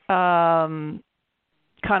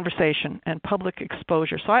conversation and public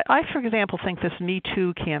exposure. So I, for example, think this Me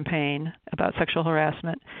Too campaign about sexual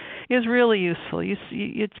harassment is really useful.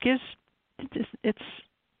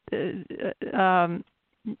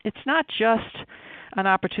 It's not just an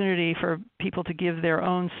opportunity for people to give their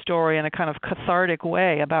own story in a kind of cathartic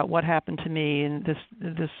way about what happened to me, and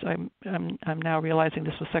I'm now realizing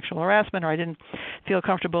this was sexual harassment, or I didn't feel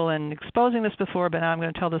comfortable in exposing this before, but now I'm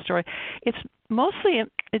going to tell the story. It's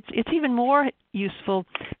even more useful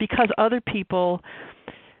because other people,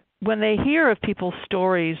 when they hear of people's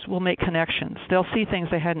stories, will make connections. They'll see things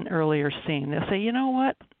they hadn't earlier seen. They'll say, "You know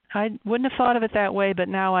what? I wouldn't have thought of it that way, but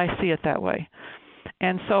now I see it that way."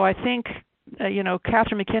 And so I think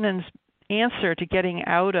Catherine McKinnon's answer to getting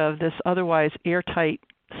out of this otherwise airtight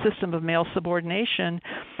system of male subordination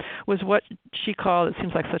was what she called, it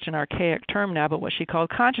seems like such an archaic term now, but what she called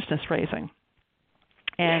consciousness raising.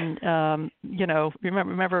 And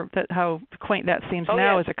remember that how quaint that seems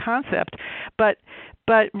now as a concept, but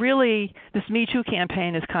really this Me Too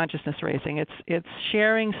campaign is consciousness raising. It's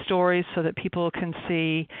sharing stories so that people can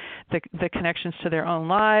see the connections to their own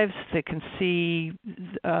lives. They can see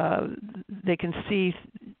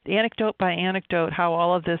anecdote by anecdote how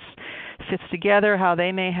all of this fits together, how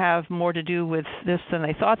they may have more to do with this than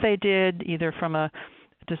they thought they did, either from a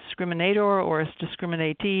discriminator or a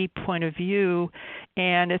discriminatee point of view.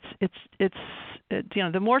 And it's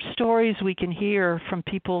the more stories we can hear from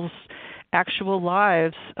people's actual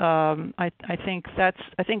lives, I think that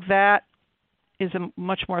is a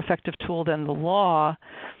much more effective tool than the law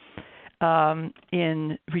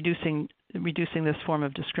in reducing this form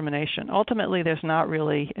of discrimination. Ultimately, there's not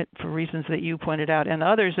really, for reasons that you pointed out and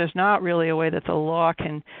others, there's not really a way that the law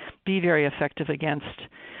can be very effective against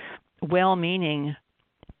well-meaning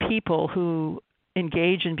people who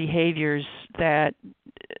engage in behaviors that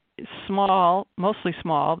mostly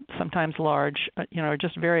small, sometimes large, are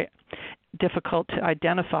just very difficult to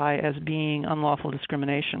identify as being unlawful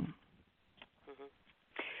discrimination. Mm-hmm.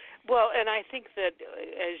 Well, and I think that,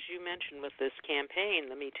 as you mentioned with this campaign,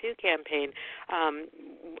 the Me Too campaign,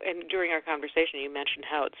 and during our conversation you mentioned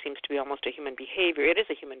how it seems to be almost a human behavior. It is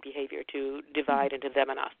a human behavior to divide into them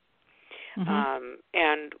and us. Mm-hmm.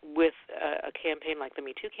 And with a campaign like the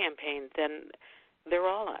Me Too campaign, then they're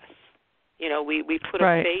all us. You know, we put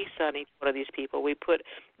a face on each one of these people. We put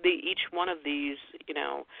each one of these,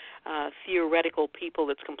 theoretical people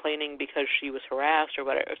that's complaining because she was harassed or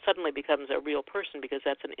whatever suddenly becomes a real person because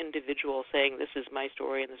that's an individual saying, this is my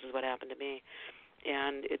story and this is what happened to me.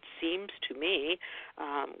 And it seems to me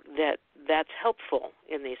that that's helpful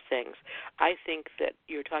in these things. I think that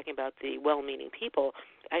you're talking about the well-meaning people.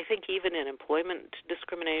 I think even in employment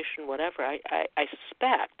discrimination, whatever, I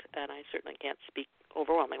suspect, and I certainly can't speak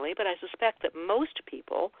overwhelmingly, but I suspect that most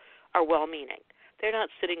people are well-meaning. They're not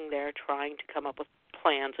sitting there trying to come up with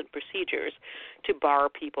plans and procedures to bar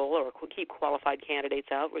people or keep qualified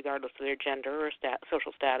candidates out regardless of their gender or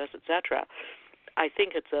social status, etc. I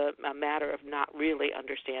think it's a matter of not really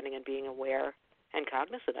understanding and being aware and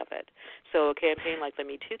cognizant of it. So a campaign like the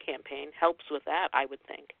Me Too campaign helps with that, I would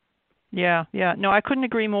think. Yeah. No, I couldn't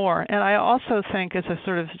agree more. And I also think as a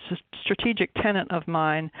sort of strategic tenet of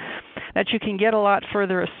mine that you can get a lot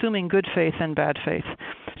further assuming good faith than bad faith.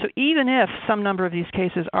 So even if some number of these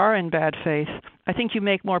cases are in bad faith, I think you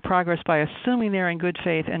make more progress by assuming they're in good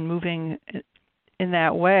faith and moving in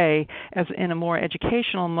that way as in a more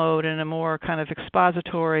educational mode and a more kind of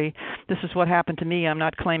expository, this is what happened to me. I'm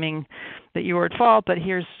not claiming that you were at fault, but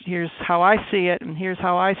here's how I see it, and here's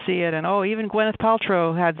how I see it. And, even Gwyneth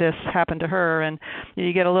Paltrow had this happen to her. And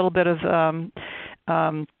you get a little bit of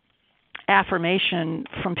affirmation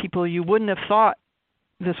from people you wouldn't have thought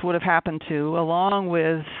this would have happened to, along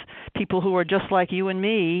with people who are just like you and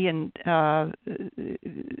me, and that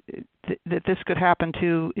this could happen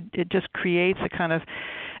to. It just creates a kind of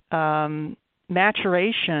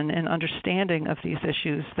maturation and understanding of these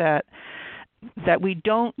issues that we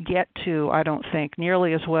don't get to, I don't think,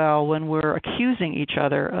 nearly as well when we're accusing each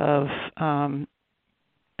other of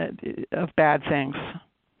bad things.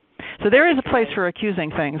 So there is a place for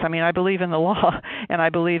accusing things. I mean, I believe in the law, and I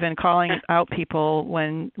believe in calling out people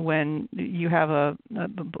when you have a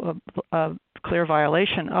clear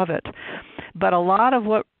violation of it. But a lot of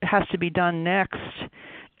what has to be done next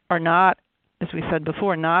are not, as we said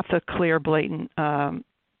before, not the clear, blatant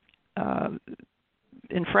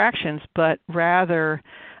infractions, but rather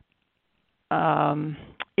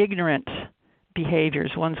ignorant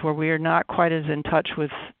behaviors, ones where we are not quite as in touch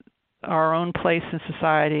with our own place in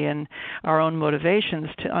society and our own motivations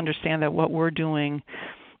to understand that what we're doing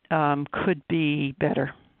could be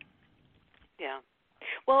better. Yeah.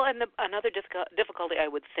 Well, and another difficulty I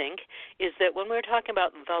would think is that when we're talking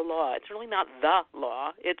about the law, it's really not the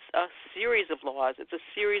law. It's a series of laws. It's a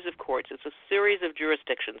series of courts. It's a series of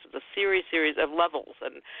jurisdictions. It's a series of levels.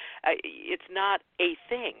 And it's not a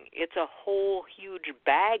thing. It's a whole huge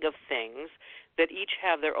bag of things that each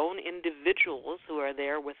have their own individuals who are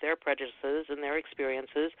there with their prejudices and their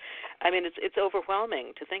experiences. I mean, it's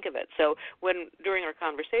overwhelming to think of it. So when during our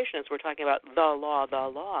conversations we're talking about the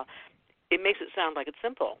law, it makes it sound like it's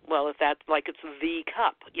simple. Well, if that's like it's the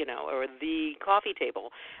cup, or the coffee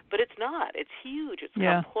table. But it's not. It's huge. It's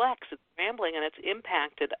complex. It's rambling, and it's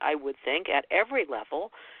impacted, I would think, at every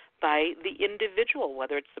level by the individual,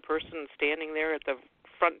 whether it's the person standing there at the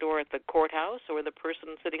front door at the courthouse or the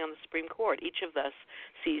person sitting on the Supreme Court. Each of us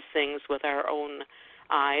sees things with our own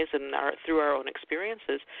eyes and through our own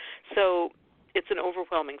experiences. So it's an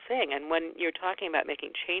overwhelming thing. And when you're talking about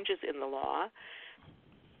making changes in the law,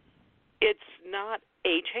 it's not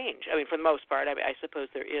a change. I mean, for the most part, I suppose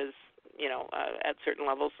there is, at certain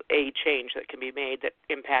levels, a change that can be made that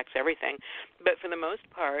impacts everything. But for the most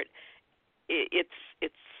part, it's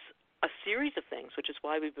a series of things, which is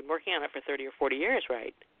why we've been working on it for 30 or 40 years,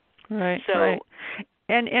 right? Right. So, right.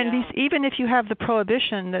 And these, even if you have the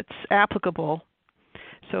prohibition that's applicable,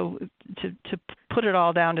 so to put it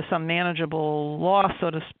all down to some manageable law,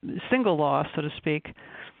 single law, so to speak,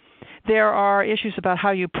 there are issues about how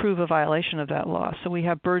you prove a violation of that law. So we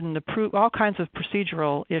have burden of proof, all kinds of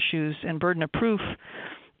procedural issues, and burden of proof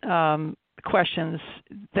questions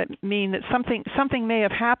that mean that something may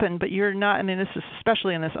have happened, but you're not. I mean, this is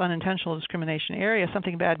especially in this unintentional discrimination area.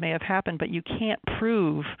 Something bad may have happened, but you can't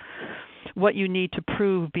prove what you need to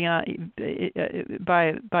prove beyond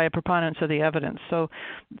by a preponderance of the evidence. So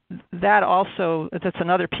that's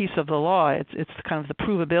another piece of the law. It's kind of the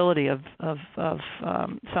provability of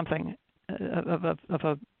something of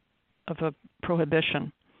a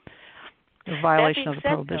prohibition, a violation of the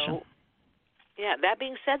prohibition. Yeah, that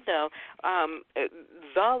being said, though,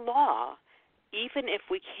 the law, even if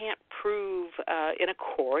we can't prove in a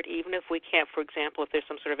court, even if we can't, for example, if there's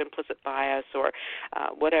some sort of implicit bias or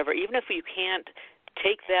whatever, even if you can't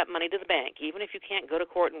take that money to the bank, even if you can't go to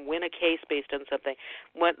court and win a case based on something,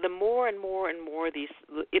 the more and more and more these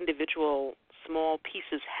individual small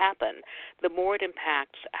pieces happen, the more it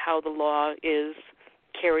impacts how the law is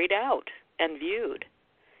carried out. and viewed,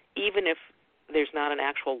 even if there's not an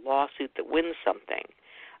actual lawsuit that wins something.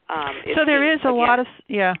 So there is a lot of,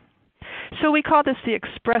 yeah. So we call this the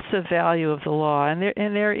expressive value of the law, and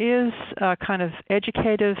there is a kind of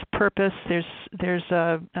educative purpose. There's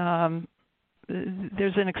an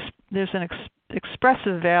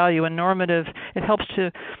expressive value, a normative. It helps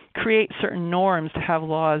to create certain norms to have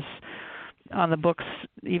laws on the books,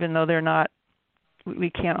 even though they're not. We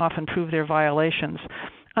can't often prove their violations.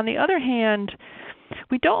 On the other hand,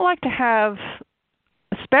 we don't like to have,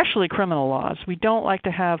 especially criminal laws, we don't like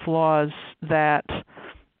to have laws that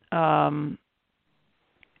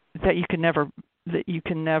you can never.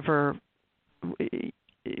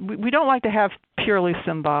 We don't like to have purely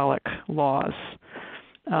symbolic laws.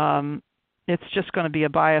 It's just going to be a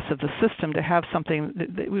bias of the system to have something.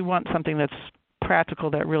 We want something that's practical,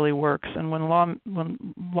 that really works. And when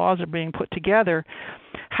laws are being put together,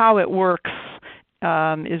 how it works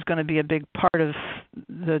is going to be a big part of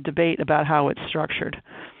the debate about how it's structured.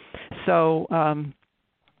 So, and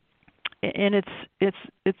it's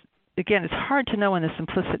again, it's hard to know in this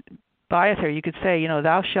implicit bias here. You could say,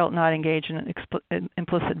 thou shalt not engage in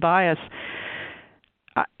implicit bias.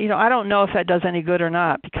 I don't know if that does any good or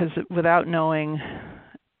not, because without knowing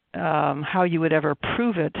how you would ever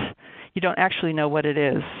prove it, you don't actually know what it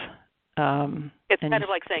is. It's kind of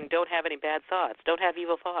like saying, don't have any bad thoughts, don't have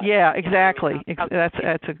evil thoughts. Yeah, exactly.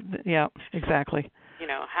 Exactly.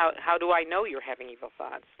 How do I know you're having evil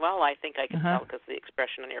thoughts? Well, I think I can tell because of the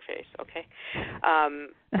expression on your face. Okay,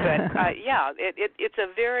 it's a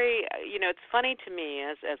very it's funny to me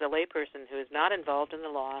as a layperson who is not involved in the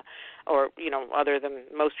law, or other than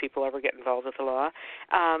most people ever get involved with the law,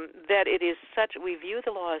 that it is we view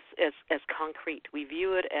the law as concrete. We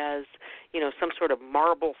view it as some sort of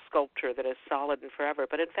marble sculpture that is solid and forever.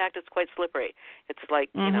 But in fact, it's quite slippery. It's like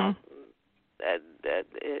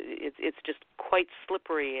it's just quite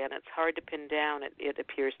slippery, and it's hard to pin down, it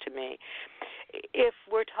appears to me. If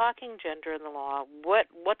we're talking gender in the law,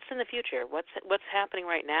 what's in the future? What's happening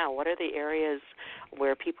right now? What are the areas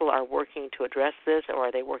where people are working to address this, or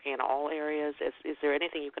are they working in all areas? Is there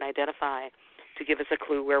anything you can identify to give us a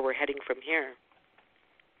clue where we're heading from here?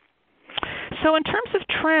 So in terms of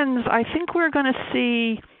trends, I think we're going to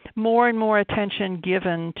see more and more attention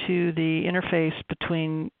given to the interface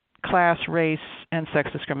between class, race, and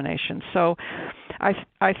sex discrimination. So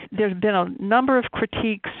there's been a number of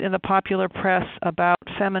critiques in the popular press about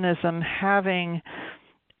feminism having,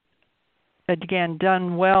 again,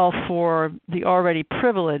 done well for the already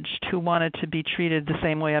privileged who wanted to be treated the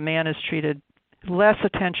same way a man is treated. Less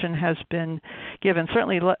attention has been given.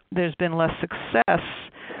 Certainly there's been less success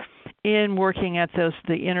in working at the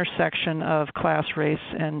intersection of class, race,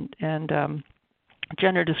 and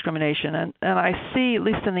gender discrimination, and I see, at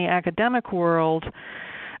least in the academic world,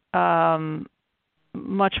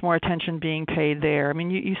 much more attention being paid there. I mean,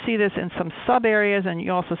 you see this in some sub areas, and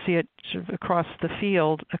you also see it sort of across the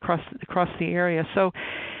field, across the area. So,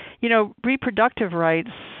 reproductive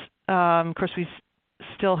rights. Of course, we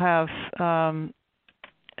still have some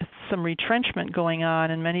retrenchment going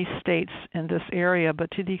on in many states in this area, but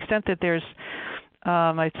to the extent that there's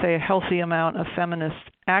I'd say a healthy amount of feminist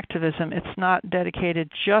activism, it's not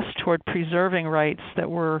dedicated just toward preserving rights that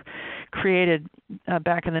were created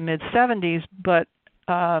back in the mid-'70s, but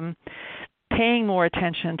paying more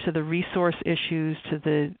attention to the resource issues, to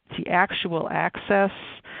the actual access,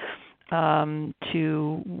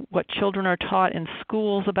 to what children are taught in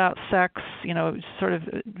schools about sex, sort of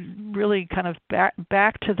really kind of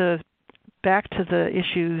back to the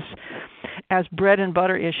issues as bread and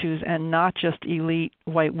butter issues, and not just elite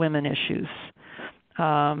white women issues.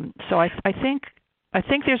 So I think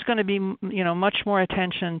there's going to be much more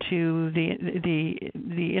attention to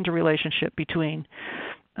the interrelationship between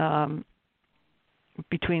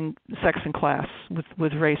sex and class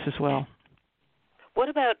with race as well. What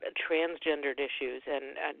about transgendered issues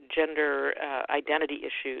and gender identity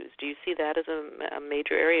issues? Do you see that as a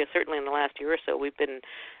major area? Certainly in the last year or so, we've been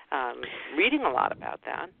reading a lot about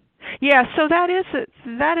that. Yeah, so that is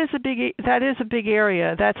a big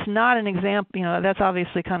area. That's not an example. That's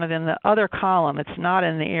obviously kind of in the other column. It's not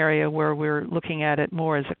in the area where we're looking at it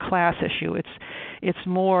more as a class issue. It's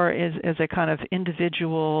more as a kind of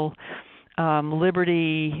individual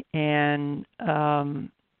liberty and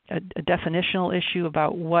a definitional issue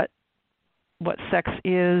about what sex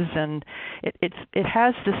is, and it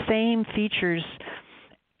has the same features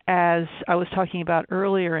as I was talking about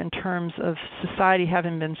earlier in terms of society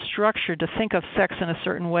having been structured to think of sex in a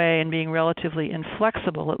certain way and being relatively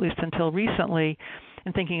inflexible, at least until recently,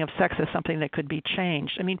 and thinking of sex as something that could be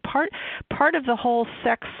changed. I mean, part of the whole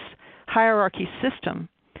sex hierarchy system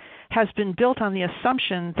has been built on the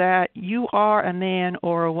assumption that you are a man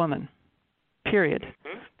or a woman, period,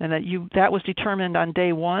 and that was determined on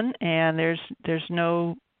day one, and there's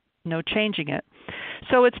no changing it.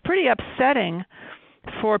 So it's pretty upsetting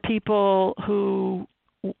for people who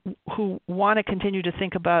want to continue to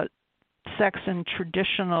think about sex in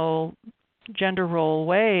traditional gender role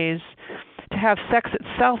ways, to have sex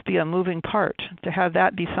itself be a moving part, to have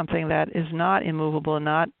that be something that is not immovable,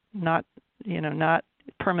 not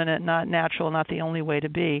permanent, not natural, not the only way to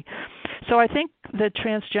be. So I think the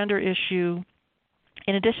transgender issue,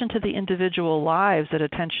 in addition to the individual lives that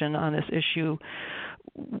attention on this issue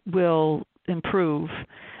will improve,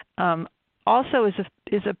 also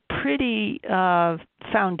is a pretty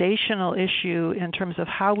foundational issue in terms of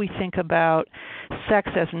how we think about sex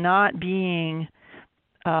as not being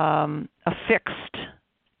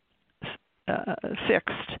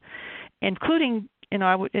fixed, including,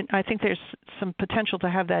 I think there's some potential to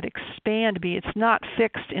have that expand. It's not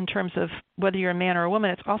fixed in terms of whether you're a man or a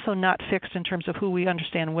woman. It's also not fixed in terms of who we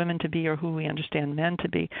understand women to be or who we understand men to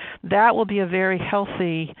be. That will be a very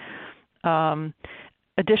healthy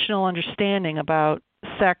additional understanding about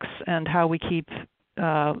sex and how we keep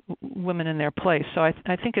women in their place. So I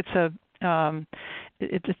think it's an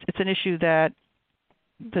issue that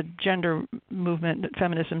the gender movement,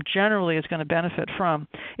 feminism generally, is going to benefit from.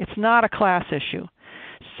 It's not a class issue.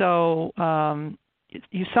 So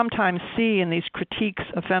you sometimes see in these critiques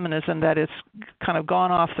of feminism that it's kind of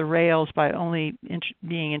gone off the rails by only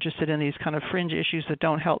being interested in these kind of fringe issues that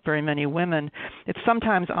don't help very many women. It's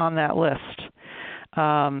sometimes on that list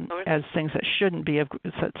as things that shouldn't be of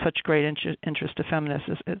such great interest to feminists.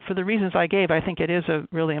 For the reasons I gave, I think it is a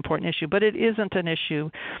really important issue, but it isn't an issue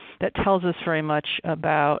that tells us very much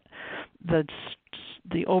about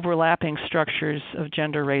the overlapping structures of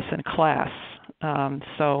gender, race, and class.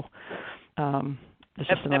 It's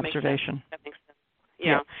just an observation. That makes sense.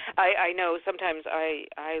 Yeah. I know sometimes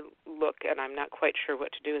I look and I'm not quite sure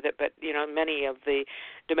what to do with it, but many of the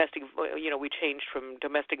domestic, we changed from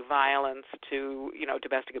domestic violence to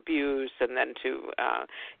domestic abuse, and then to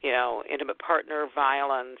intimate partner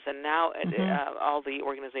violence, and now all the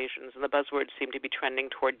organizations and the buzzwords seem to be trending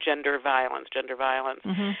toward gender violence,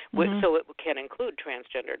 so it can include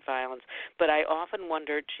transgendered violence. But I often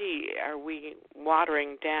wonder, are we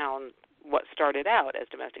watering down what started out as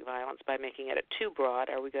domestic violence by making it too broad?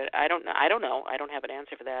 Are we good? I don't know. I don't have an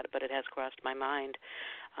answer for that, but it has crossed my mind.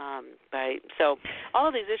 So all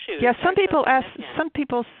of these issues. Yeah, some people ask.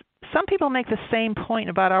 Some people make the same point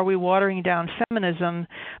about, are we watering down feminism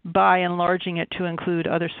by enlarging it to include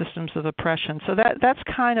other systems of oppression? So that's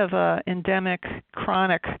kind of a endemic,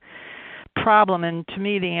 chronic problem. And to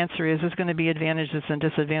me, the answer is there's going to be advantages and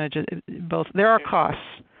disadvantages. Both. There are costs,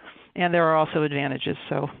 and there are also advantages.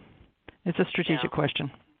 So it's a strategic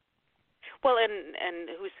question. Well, and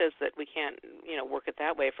who says that we can't, work it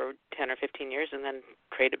that way for 10 or 15 years and then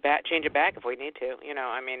change it back if we need to?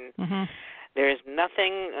 There's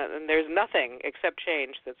nothing except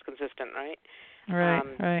change that's consistent, right?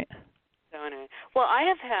 Right. So anyway, well, I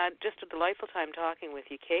have had just a delightful time talking with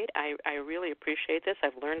you, Kate. I really appreciate this.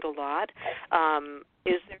 I've learned a lot.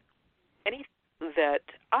 Is there anything that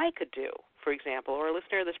I could do, for example, or a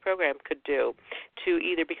listener of this program could do to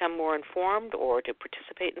either become more informed or to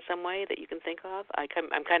participate in some way that you can think of?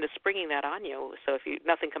 I'm kind of springing that on you, so if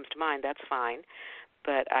nothing comes to mind, that's fine.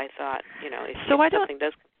 But I thought, if something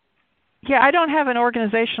does. Yeah, I don't have an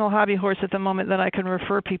organizational hobby horse at the moment that I can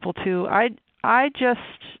refer people to. I just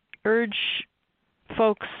urge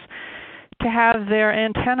folks to have their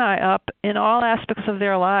antennae up in all aspects of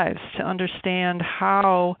their lives, to understand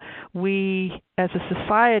how we as a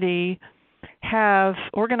society have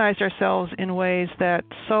organized ourselves in ways that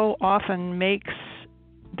so often makes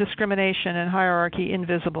discrimination and hierarchy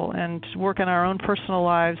invisible, and work in our own personal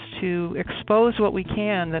lives to expose what we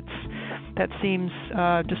can that seems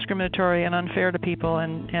discriminatory and unfair to people,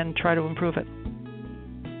 and try to improve it.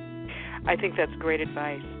 I think that's great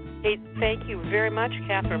advice. Hey, thank you very much,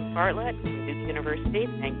 Katherine Bartlett from Duke University.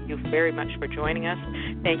 Thank you very much for joining us.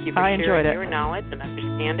 Thank you for sharing your knowledge and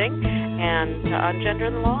understanding and on gender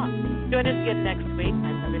and the law. Join us again next week.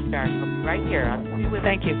 I'm Heather Stark, right here on Women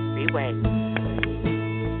Thank you. Freeway.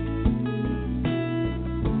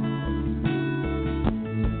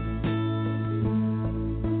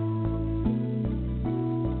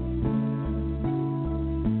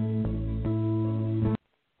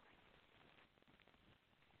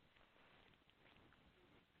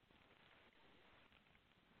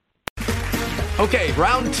 Okay,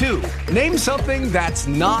 round two. Name something that's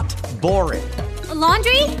not boring. A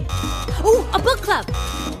laundry? Ooh, a book club.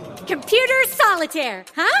 Computer solitaire,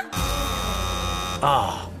 huh?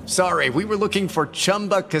 Ah, sorry, we were looking for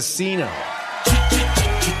Chumba Casino.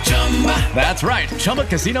 That's right.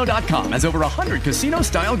 ChumbaCasino.com has over 100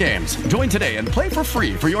 casino-style games. Join today and play for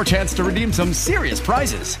free for your chance to redeem some serious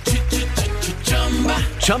prizes.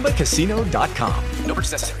 ChumbaCasino.com. No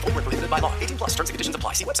purchase necessary. Void where prohibited by law. 18+ terms and conditions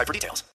apply. See website for details.